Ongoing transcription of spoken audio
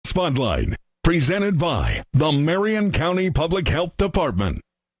Spotlight, presented by the Marion County Public Health Department.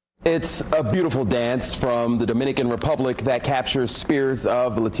 It's a beautiful dance from the Dominican Republic that captures spirits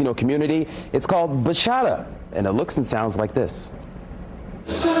of the Latino community. It's called Bachata, and it looks and sounds like this.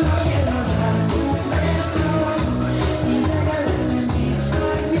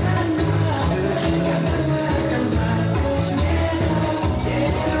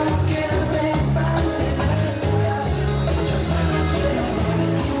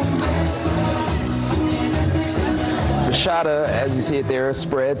 Bachata, as you see it there,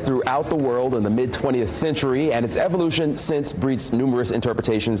 spread throughout the world in the mid-20th century, and its evolution since breeds numerous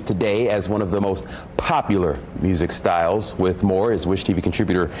interpretations today as one of the most popular music styles. With more is Wish TV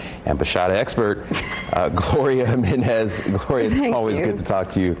contributor and Bachata expert, Gloria Jimenez. Gloria, it's always good to talk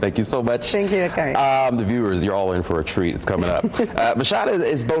to you. Thank you so much. Thank you, Carrie. The viewers, you're all in for a treat. It's coming up. Bachata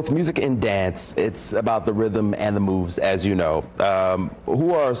is both music and dance. It's about the rhythm and the moves, as you know.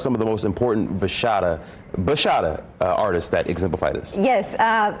 Who are some of the most important Bachata artists that exemplify this? Yes,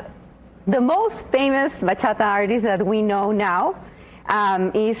 the most famous bachata artist that we know now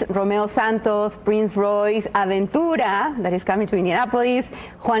is Romeo Santos, Prince Royce, Aventura, that is coming to Indianapolis,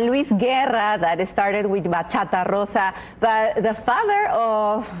 Juan Luis Guerra, that started with Bachata Rosa, but the father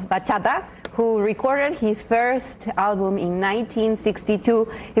of bachata, who recorded his first album in 1962,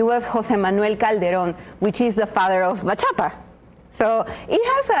 it was José Manuel Calderón, which is the father of bachata. So it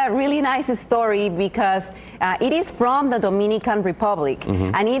has a really nice story because it is from the Dominican Republic,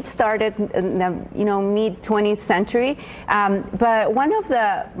 and it started in the mid-20th century. But one of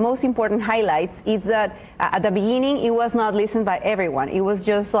the most important highlights is that at the beginning it was not listened by everyone. It was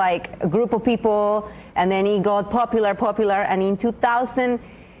just like a group of people, and then it got popular, and in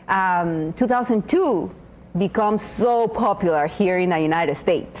 2002 becomes so popular here in the United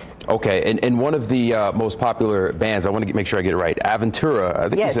States. Okay, and one of the most popular bands, I want to make sure I get it right, Aventura, I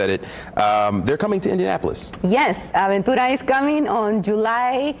think you said it, they're coming to Indianapolis. Yes, Aventura is coming on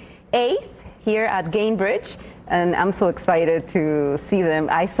July 8th here at Gainbridge, and I'm so excited to see them.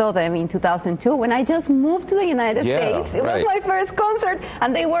 I saw them in 2002 when I just moved to the United States. It was my first concert,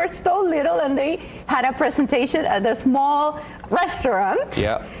 and they were so little, and they had a presentation at a small restaurant.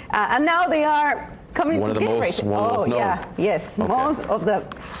 Yeah. And now they are coming one to of the most known. Yeah, yes, most of the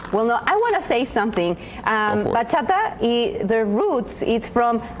I want to say something. Bachata, the roots, it's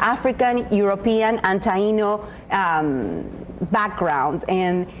from African, European, and Taino background,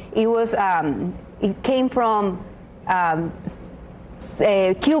 and it was it came from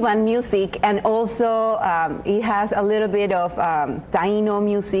Cuban music, and also it has a little bit of Taino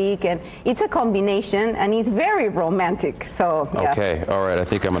music, and it's a combination, and it's very romantic. So yeah. Okay, all right, I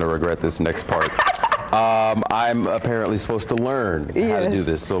think I'm going to regret this next part. I'm apparently supposed to learn how to do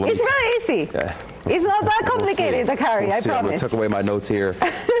this. So it's really easy. It's not that complicated, Carrie, I promise. I'm going to tuck away my notes here,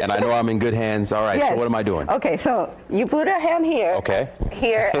 and I know I'm in good hands. All right, so what am I doing? Okay, so you put a hand here,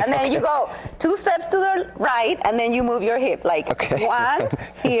 here, and then you go 2 steps to the right, and then you move your hip, like 1,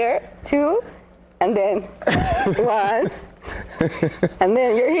 here, 2, and then 1, and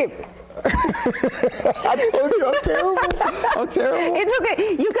then your hip. I told you I'm terrible. I'm terrible. It's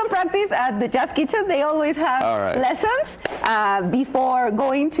okay. You can practice at the Jazz Kitchen. They always have lessons before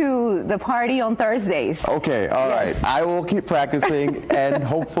going to the party on Thursdays. Okay, all right. I will keep practicing, and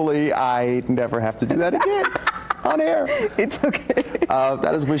hopefully I never have to do that again on air. It's okay.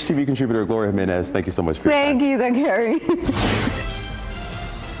 That is Wish TV contributor Gloria Jimenez. Thank you so much for your time. Thank you, Gary.